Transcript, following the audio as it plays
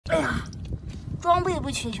呀，装备不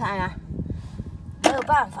齐全呀，没有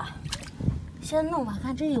办法，先弄吧。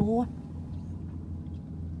看这一屋，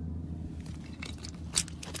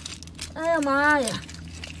哎呀妈呀！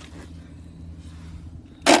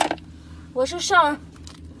我是上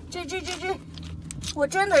这，我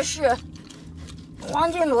真的是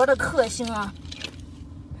黄金螺的克星啊！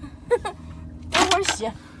等会儿洗，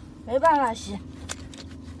没办法洗，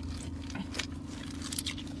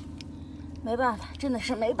没办法，真的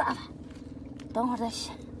是没办法。等会儿再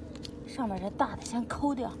洗，上面这大的先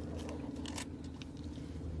抠掉，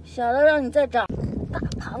小的让你再长大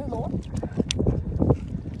盘螺。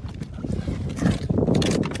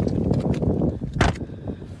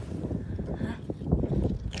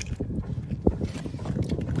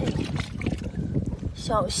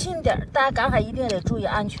小心点，大家赶海一定得注意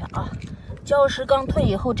安全啊！礁石刚退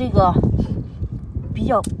以后，这个比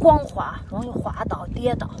较光滑，容易滑倒、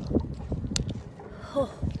跌倒。哦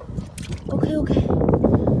 ，OK，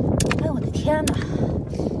 哎呦我的天哪！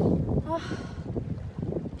啊，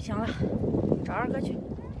行了，找二哥去。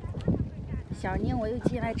小宁，我又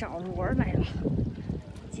进来找螺来了。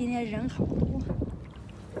今天人好多，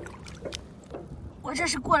我这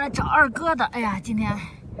是过来找二哥的。哎呀，今天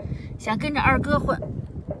想跟着二哥混。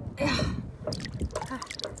哎呀，看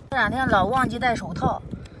这两天老忘记戴手套，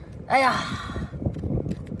哎呀，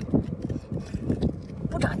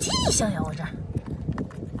不长记性呀！我这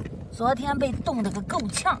昨天被冻得个够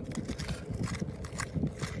呛。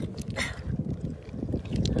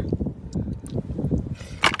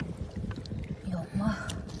有吗？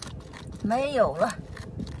没有了，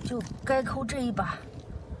就该抠这一把。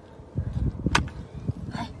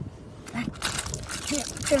哎，来，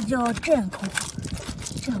这叫正抠。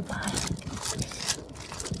这把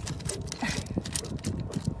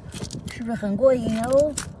是不是很过瘾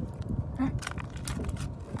哦？啊，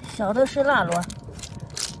小的是蜡螺，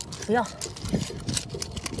不要，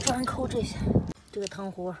专抠这些。这个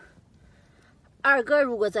藤壶，二哥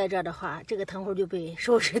如果在这儿的话，这个藤壶就被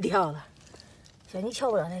收拾掉了。小妮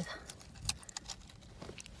撬不了那个。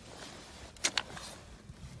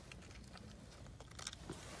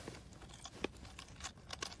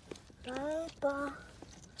来吧。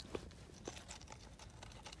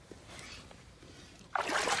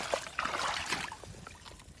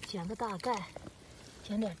捡个大概，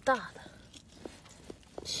捡点大的，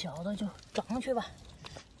小的就长上去吧。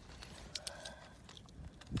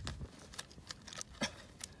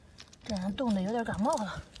这人冻得有点感冒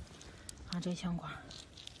了，看这枪管。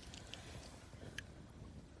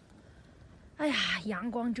哎呀，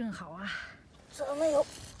阳光正好啊，咱们有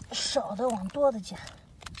少的往多的捡。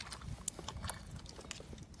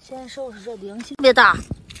先收拾这零星，特别大，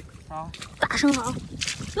好，大生蚝，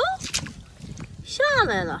哟。下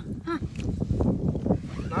来了，看，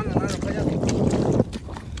拿着，快点，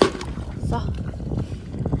走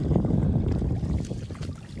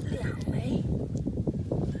，2枚，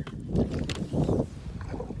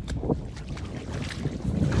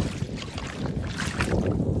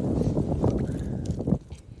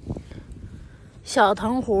小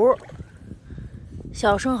藤壶，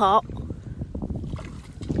小生蚝。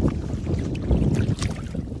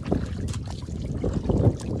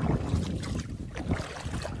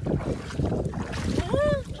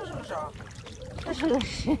这是个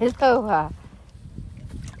石头啊！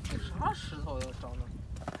这啥石头要长的？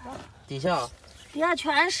底下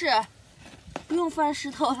全是，不用翻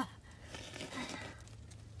石头了。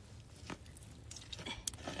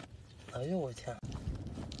哎呦我天！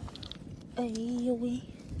哎呦喂，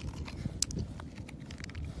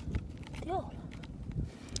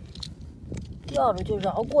掉了就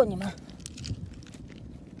饶过你们。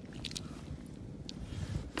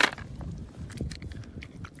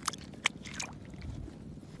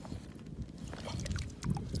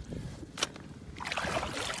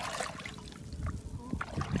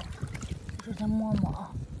再摸摸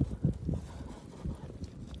啊！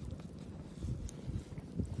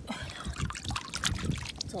哎呀，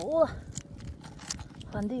走啊，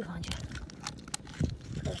换地方去。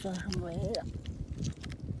这算是没了。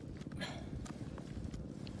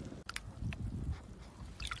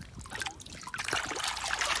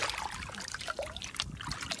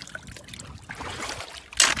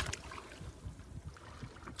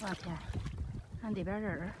我天，看里边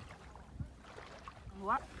人。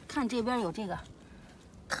我看这边有这个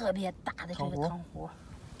特别大的这个藤壶，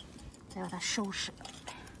再把它收拾，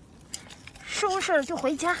收拾了就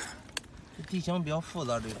回家。这地形比较复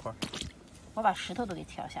杂这一块，我把石头都给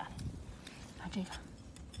挑下来。看这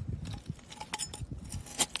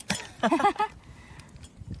个，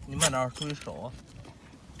你慢点，注意手啊。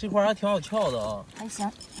这块还挺好撬的啊。还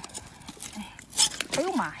行。哎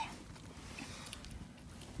呦妈呀！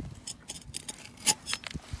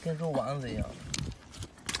跟肉丸子一样，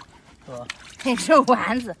是吧？跟肉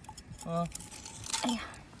丸子。嗯。哎呀，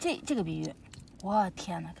这个比喻，我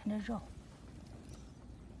天哪，看这肉。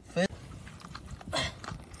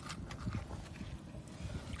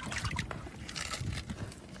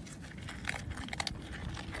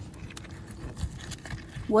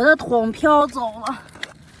我的桶飘走了。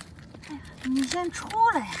哎呀，你先出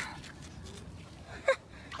来呀！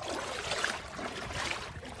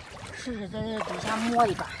试试在这底下摸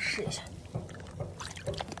一把，试一下。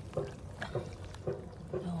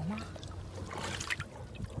有吗？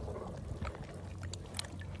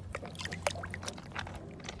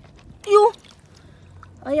哟，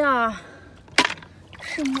哎呀，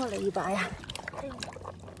是摸了一把呀。哎呀，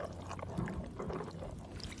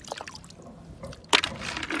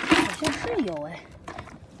好像是有哎，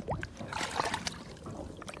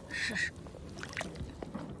试试。